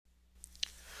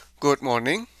Good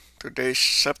morning. Today is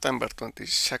September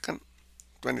 22nd,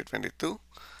 2022,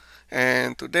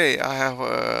 and today I have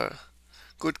a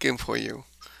good game for you.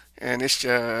 And it's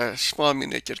small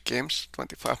miniature games,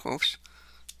 25 moves.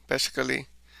 Basically,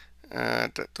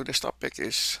 today's topic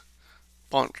is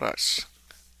pawn rush.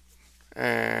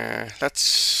 Let's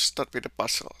start with the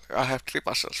puzzle. I have three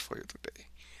puzzles for you today.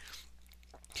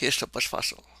 Here's the first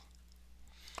puzzle.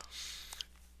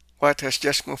 White has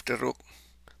just moved the rook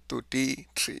to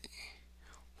d3.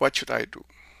 What should I do?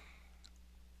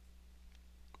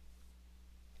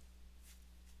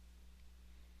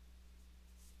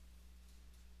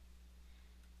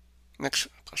 Next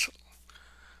puzzle.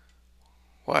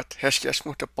 White has just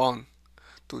moved the pawn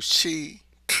to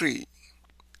c3.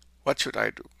 What should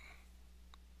I do?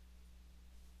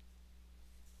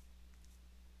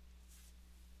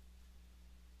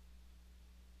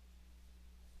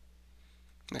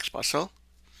 Next puzzle.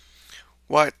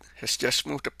 White has just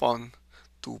moved the pawn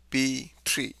to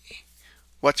b3.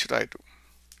 What should I do?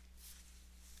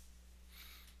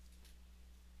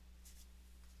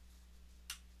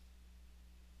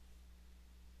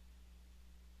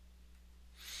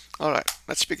 Alright,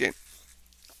 let's begin.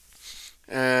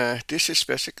 This is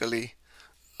basically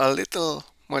a little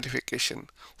modification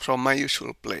from my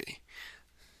usual play.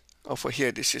 Over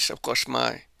here, this is of course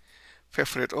my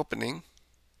favorite opening.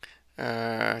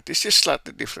 This is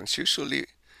slightly different. Usually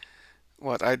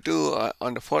what I do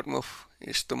on the fourth move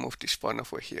is to move this pawn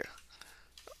over here.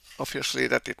 Obviously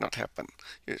that did not happen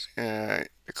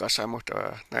because I moved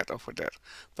the knight over there.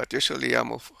 But usually I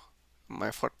move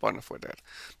my fourth pawn over there.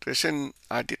 The reason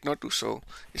I did not do so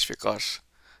is because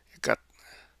you got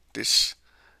this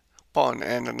pawn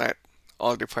and the knight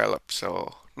all developed.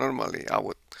 So normally I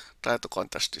would try to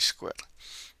contest this square.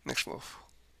 Next move.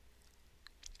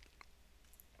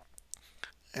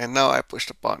 And now I push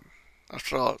the pawn.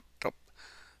 After all,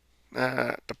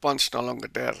 the pawn is no longer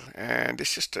there, and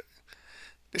this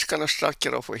kind of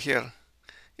structure over here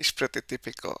is pretty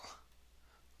typical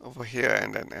over here,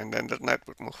 and then the knight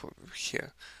would move over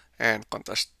here and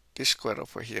contest this square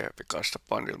over here because the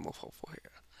pawn will move over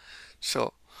here.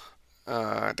 So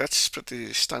that's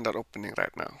pretty standard opening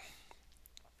right now.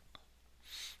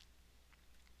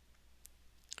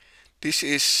 This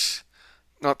is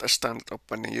not a standard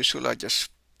opening. Usually I just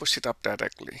push it up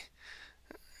directly.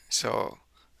 So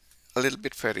a little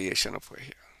bit variation over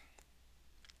here.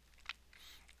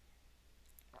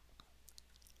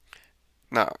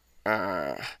 Now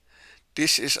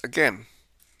this is again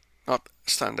not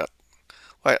standard.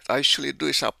 What I usually do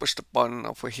is I push the pawn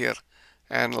over here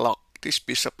and lock this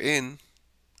bishop in.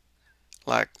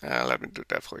 Like let me do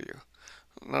that for you.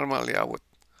 Normally I would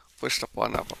push the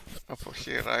pawn up over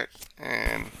here, right,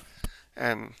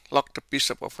 and lock the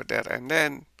bishop over there, and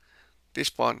then this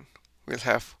pawn will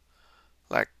have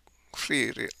like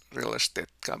free real estate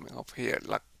coming over here,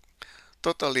 like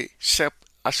totally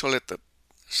isolated,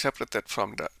 separated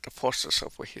from the forces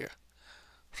over here,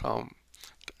 from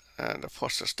the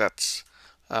forces that's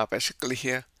basically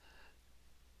here.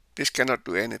 This cannot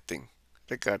do anything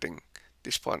regarding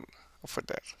this pawn over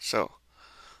there. So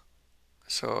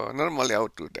normally I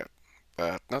would do that,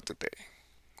 but not today.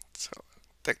 So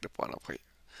take the pawn over here.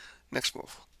 Next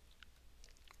move.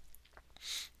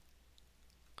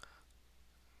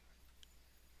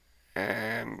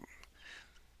 And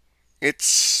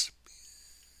it's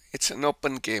an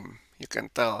open game. You can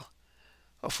tell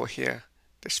over here.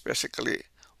 This basically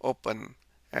open,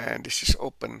 and this is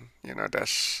open. You know,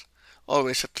 there's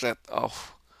always a threat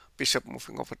of bishop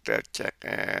moving over there, check,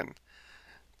 and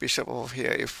bishop over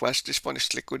here. If once this pawn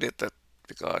is liquidated,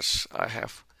 because I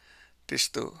have these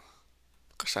two,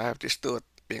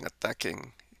 being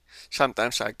attacking,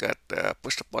 sometimes I get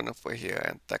push the pawn over here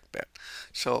and attack that.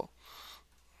 So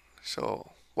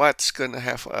white's gonna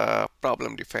have a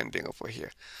problem defending over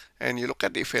here. And you look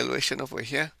at the evaluation over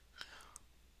here,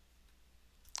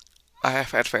 I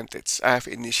have advantage, I have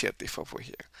initiative over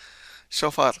here.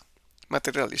 So far,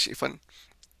 material is even,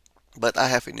 but I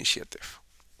have initiative.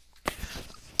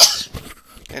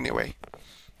 Anyway,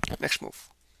 next move.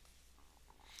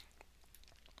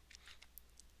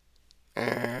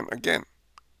 And again,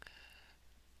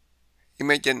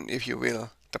 imagine, if you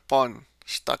will, the pawn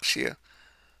stuck here.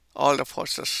 All the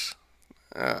forces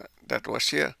that was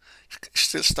here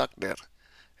still stuck there,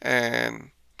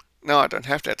 and now I don't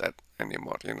have that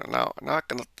anymore. You know, now I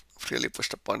cannot freely push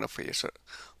the pawn over here. So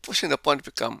pushing the pawn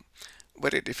become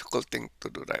very difficult thing to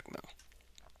do right now.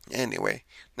 Anyway,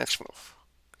 next move.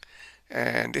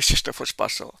 And this is the first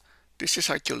puzzle. This is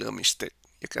actually a mistake.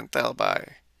 You can tell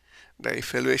by the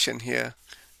evaluation here.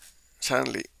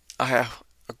 Suddenly I have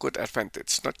a good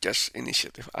advantage, not just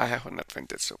initiative. I have an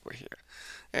advantage over here.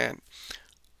 And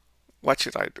what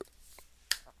should I do?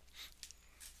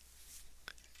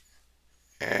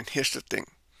 And here's the thing.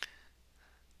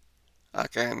 I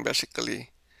can basically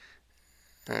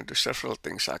do several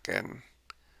things. I can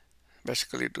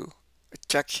basically do a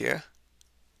check here,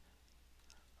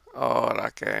 or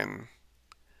I can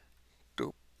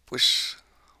do push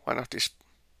one of these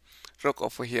rook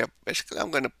over here. Basically,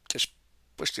 I'm gonna just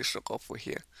push this rook over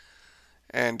here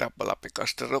and double up,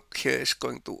 because the rook here is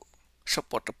going to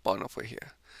support the pawn over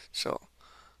here. So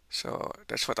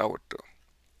that's what I would do.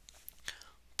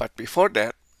 But before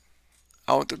that,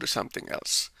 I want to do something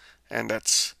else, and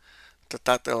that's the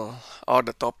title or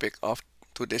the topic of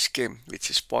today's game, which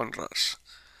is pawn rush.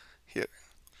 Here,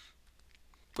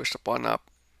 push the pawn up,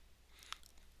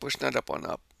 push another pawn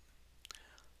up,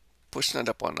 push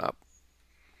another pawn up,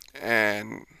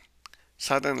 and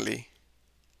suddenly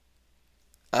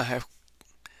I have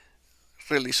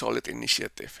really solid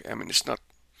initiative. I mean,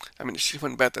 it's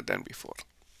even better than before.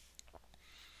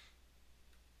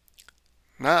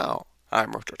 Now I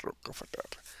move the rook over there.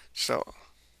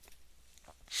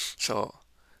 So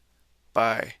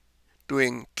by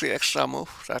doing 3 extra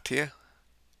move right here,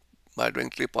 by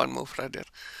doing 3 pawn move right there,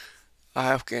 I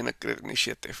have gained a great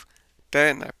initiative.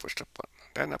 Then I push the pawn,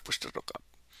 then I push the rook up.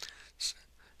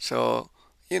 So,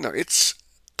 it's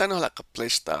kind of like a play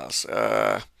styles.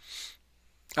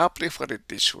 I prefer it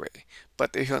this way,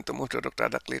 but if you want to move the rook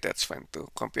directly, that's fine too.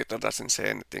 Computer doesn't say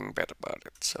anything bad about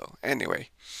it. So anyway,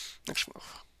 next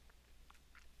move.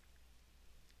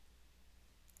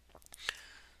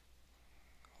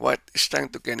 White is trying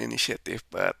to gain initiative,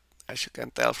 but as you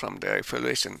can tell from the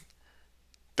evaluation,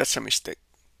 that's a mistake.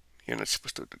 You're not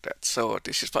supposed to do that. So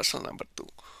this is puzzle number 2.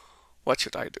 What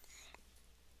should I do?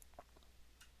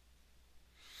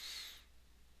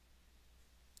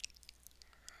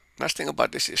 Nice thing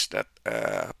about this is that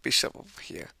bishop over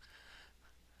here,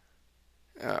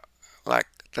 like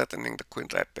threatening the queen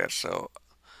right there. So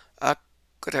I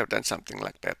could have done something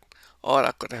like that, or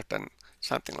I could have done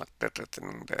something like that,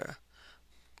 threatening the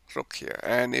rook here.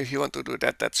 And if you want to do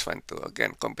that, that's fine too.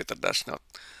 Again, computer does not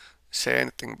say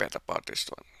anything bad about this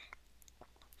one.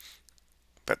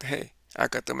 But hey, I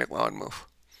got to make my own move.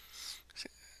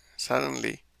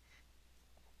 Suddenly,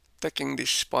 taking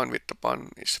this pawn with the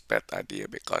pawn is a bad idea,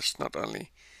 because not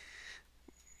only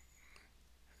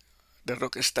the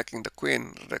rook is attacking the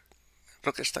queen, the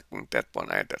rook is attacking that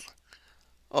pawn either.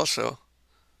 Also,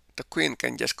 the queen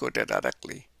can just go there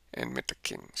directly and meet the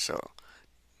king. So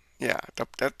yeah,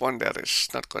 that pawn there is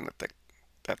not going to take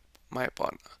that my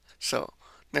pawn. So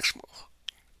next move.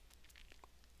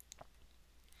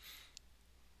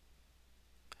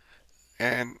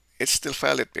 And it's still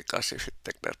valid, because if you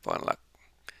take that pawn, like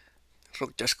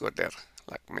rook just go there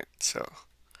like mid. So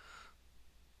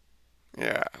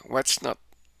yeah, white's not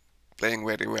playing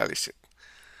very well, is it?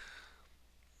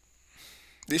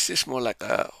 This is more like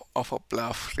a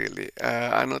bluff, really.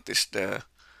 I noticed the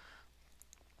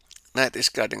knight is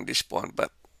guarding this pawn,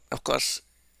 but of course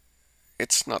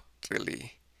it's not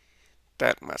really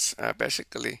that much.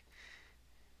 Basically,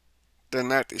 the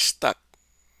knight is stuck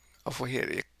over here.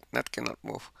 The knight cannot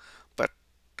move. But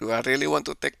do I really want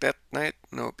to take that knight?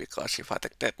 No, because if I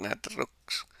take that knight, the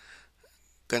rook's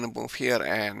gonna move here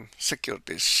and secure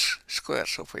these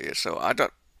squares over here. So I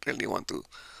don't really want to,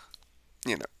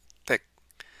 take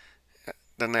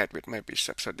the knight with my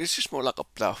bishop. So this is more like a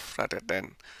bluff rather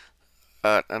than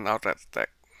an outright attack.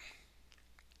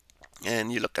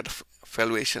 And you look at the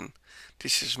valuation.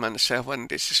 This is -7,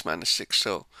 this is -6.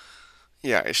 So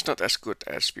yeah, it's not as good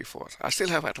as before. I still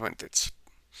have advantage,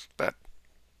 but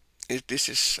this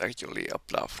is actually a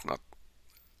bluff, not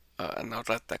an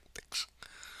outright tactics.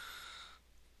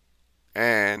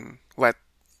 And white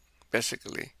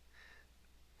basically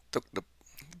took the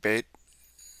bait.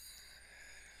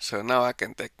 So now I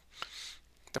can take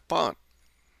the pawn,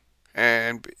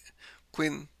 and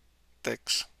queen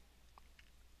takes,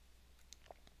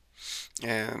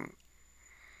 and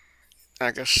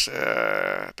I guess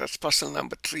that's puzzle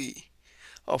number 3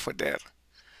 over there.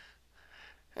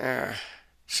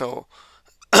 So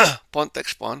pawn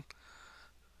takes pawn.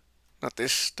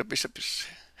 Notice the bishop is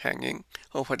hanging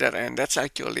over there, and that's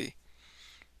actually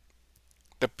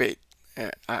the bait.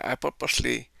 I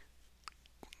purposely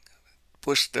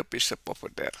push the bishop over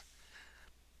there,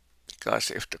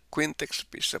 because if the queen takes the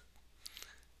bishop,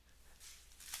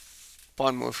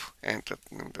 pawn move and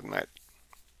threatening the knight.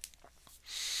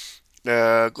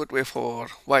 The good way for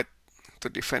white to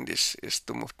defend this is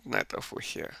to move the knight over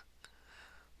here.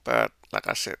 But like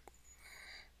I said,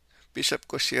 bishop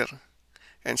goes here,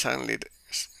 and suddenly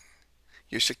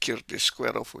you secure this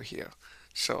square over here.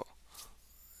 So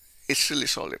it's really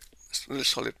solid. It's really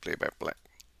solid play by black.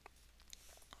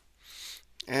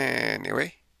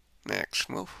 Anyway, next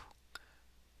move.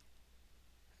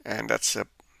 And that's a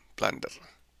blunder.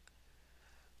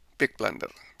 Big blunder,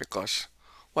 because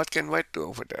what can white do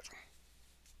over there?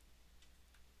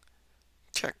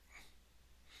 Check.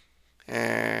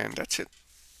 And that's it.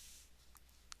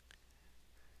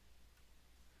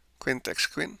 Queen takes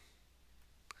queen.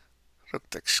 Rook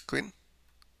takes queen.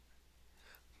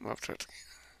 After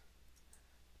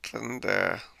turn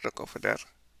the rook over there.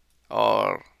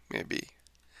 Or maybe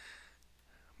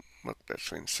rook takes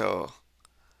queen. So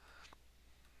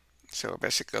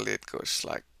basically it goes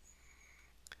like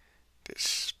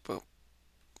this. Boom.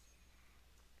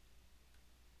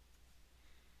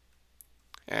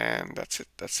 And that's it.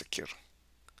 That's secure.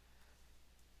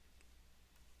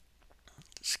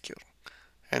 Secure.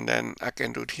 And then I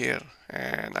can do it here,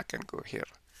 and I can go here.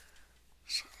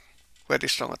 So, very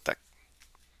strong attack.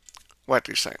 White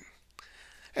resign.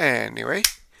 Anyway,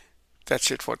 that's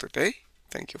it for today.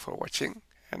 Thank you for watching,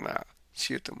 and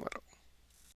see you tomorrow.